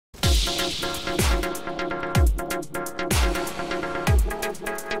Ladies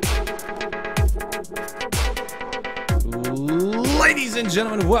and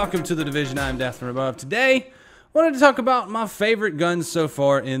gentlemen, welcome to The Division. I'm Death from Above. Today, I wanted to talk about my favorite guns so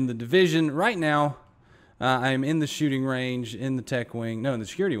far in The Division. Right now, I'm in the shooting range, in the tech wing, no, in the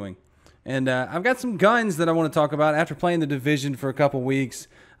security wing. And I've got some guns that I want to talk about. After playing The Division for a couple weeks,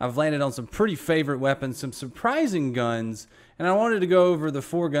 I've landed on some pretty favorite weapons, some surprising guns, and I wanted to go over the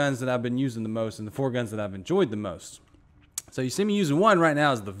 4 guns that I've been using the most and the 4 guns that I've enjoyed the most. So you see me using one right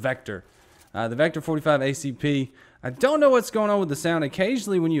now is the Vector. The Vector 45 ACP. I don't know what's going on with the sound.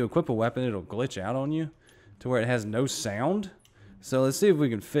 Occasionally when you equip a weapon, it'll glitch out on you to where it has no sound. So let's see if we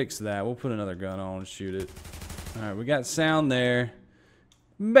can fix that. We'll put another gun on and shoot it. Alright, we got sound there.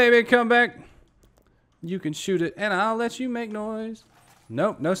 Baby, come back. You can shoot it, and I'll let you make noise.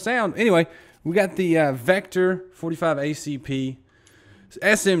 Nope, no sound. Anyway, we got the Vector 45 ACP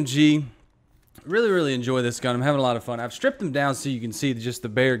SMG. Really enjoy this gun. I'm having a lot of fun. I've stripped them down so you can see just the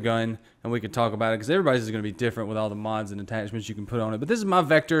bare gun, and we can talk about it, because everybody's is going to be different with all the mods and attachments you can put on it. But this is my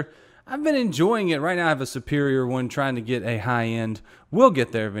Vector. I've been enjoying it. Right now I have a superior one, trying to get a high-end. We'll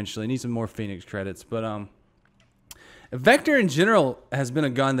get there eventually. Need some more Phoenix credits. But Vector in general has been a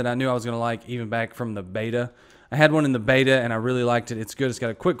gun that I knew I was going to like even back from the beta. I had one in the beta, and I really liked it. It's good. It's got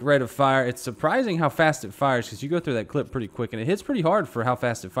a quick rate of fire. It's surprising how fast it fires, because you go through that clip pretty quick, and it hits pretty hard for how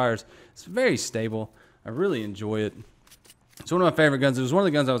fast it fires. It's very stable. I really enjoy it. It's one of my favorite guns. It was one of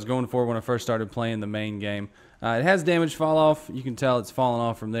the guns I was going for when I first started playing the main game. It has damage fall off. You can tell it's falling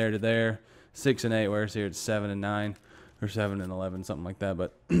off from there to there. 6 and 8, whereas here it's 7 and 9. Or 7 and 11, something like that.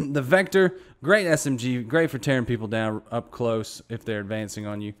 But the Vector, great SMG. Great for tearing people down up close if they're advancing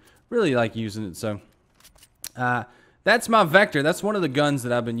on you. Really like using it, so... that's my Vector. That's one of the guns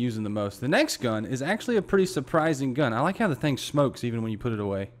that I've been using the most. The next gun is actually a pretty surprising gun. I like how the thing smokes even when you put it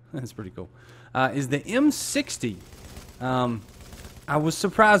away. That's pretty cool. Is the M60. I was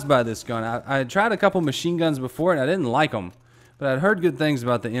surprised by this gun. I had tried a couple machine guns before, and I didn't like them. But I'd heard good things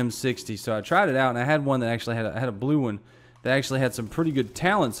about the M60, so I tried it out, and I had one that actually had a blue one that actually had some pretty good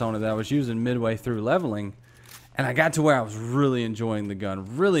talents on it that I was using midway through leveling. And I got to where I was really enjoying the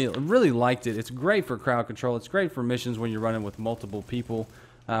gun. Really liked it. It's great for crowd control. It's great for missions when you're running with multiple people.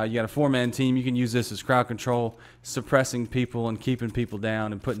 You got a 4-man team. You can use this as crowd control, suppressing people and keeping people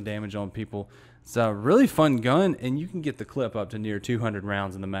down and putting damage on people. It's a really fun gun, and you can get the clip up to near 200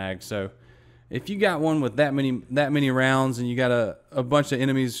 rounds in the mag. So if you got one with that many rounds and you got a bunch of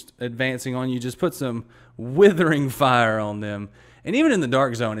enemies advancing on you, just put some withering fire on them. And even in the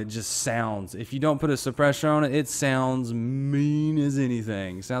dark zone, it just sounds, if you don't put a suppressor on it, it sounds mean as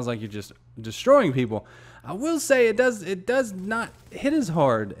anything. It sounds like you're just destroying people. I will say it does not hit as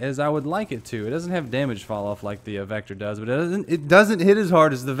hard as I would like it to. It doesn't have damage fall off like the Vector does, but it doesn't hit as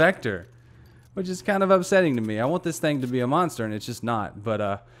hard as the Vector, which is kind of upsetting to me. I want this thing to be a monster, and it's just not.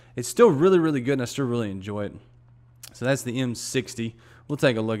 But it's still really good, and I still really enjoy it. So that's the M60. We'll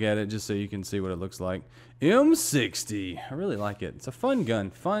take a look at it just so you can see what it looks like. M60. I really like it. It's a fun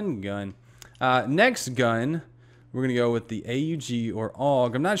gun. Next gun, we're going to go with the AUG or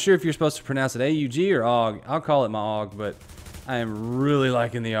AUG. I'm not sure if you're supposed to pronounce it AUG or AUG. I'll call it my AUG, but I am really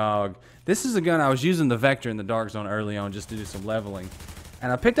liking the AUG. This is a gun I was using the Vector in the dark zone early on just to do some leveling.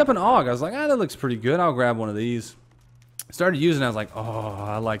 And I picked up an AUG. I was like, that looks pretty good. I'll grab one of these. Started using it. I was like, oh,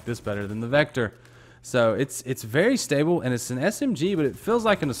 I like this better than the Vector. So it's very stable, and it's an SMG, but it feels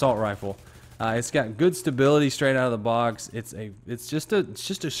like an assault rifle. It's got good stability straight out of the box. It's just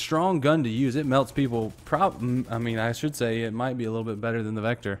a strong gun to use. It melts people. I mean, I should say it might be a little bit better than the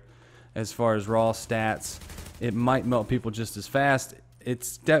Vector as far as raw stats. It might melt people just as fast.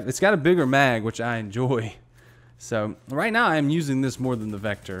 It's got a bigger mag, which I enjoy. So right now I'm using this more than the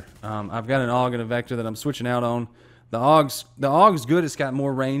Vector. I've got an AUG and a Vector that I'm switching out on. The AUG's good. It's got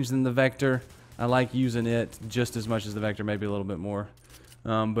more range than the Vector. I like using it just as much as the Vector, maybe a little bit more.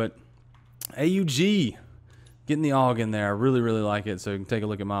 But AUG, getting the AUG in there, I really like it. So you can take a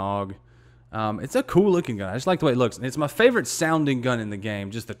look at my AUG. It's a cool looking gun. I just like the way it looks. And it's my favorite sounding gun in the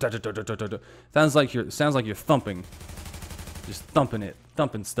game. Just the sounds like you're thumping, just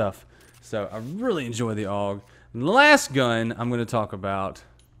thumping stuff. So I really enjoy the AUG. And the last gun I'm going to talk about,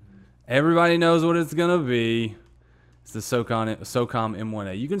 everybody knows what it's going to be. It's the SOCOM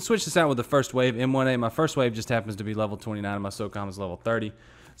M1A. You can switch this out with the first wave M1A. My first wave just happens to be level 29 and my SOCOM is level 30.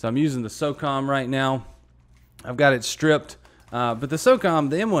 So I'm using the SOCOM right now. I've got it stripped. But the SOCOM,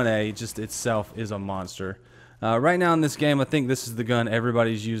 the M1A, just itself is a monster. Right now in this game, I think this is the gun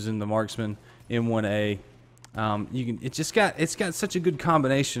everybody's using, the Marksman M1A. It's got such a good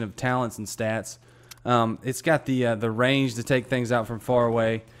combination of talents and stats. It's got the range to take things out from far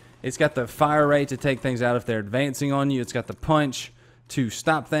away. It's got the fire rate to take things out if they're advancing on you. It's got the punch to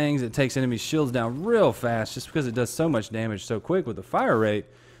stop things. It takes enemy shields down real fast just because it does so much damage so quick with the fire rate.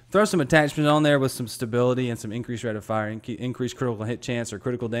 Throw some attachments on there with some stability and some increased rate of fire, increased critical hit chance or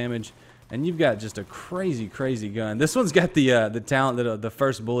critical damage, and you've got just a crazy, crazy gun. This one's got the talent that the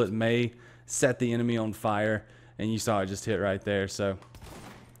first bullet may set the enemy on fire, and you saw it just hit right there. So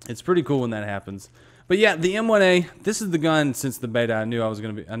it's pretty cool when that happens. But yeah, the M1A. This is the gun since the beta. I knew I was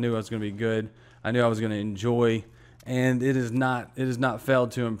gonna be good. I knew I was gonna enjoy, and it has not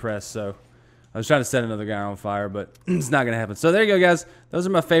failed to impress. So I was trying to set another guy on fire, but it's not going to happen. So there you go, guys. Those are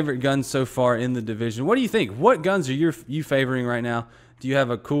my favorite guns so far in the Division. What do you think? What guns are you favoring right now? Do you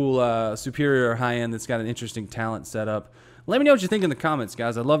have a cool superior or high-end that's got an interesting talent set up? Let me know what you think in the comments,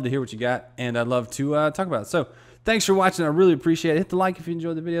 guys. I'd love to hear what you got, and I'd love to talk about it. So thanks for watching. I really appreciate it. Hit the like if you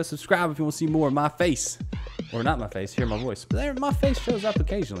enjoyed the video. Subscribe if you want to see more of my face. Or not my face, hear my voice. But there, my face shows up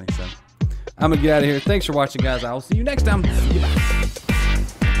occasionally. So I'm going to get out of here. Thanks for watching, guys. I will see you next time. Goodbye.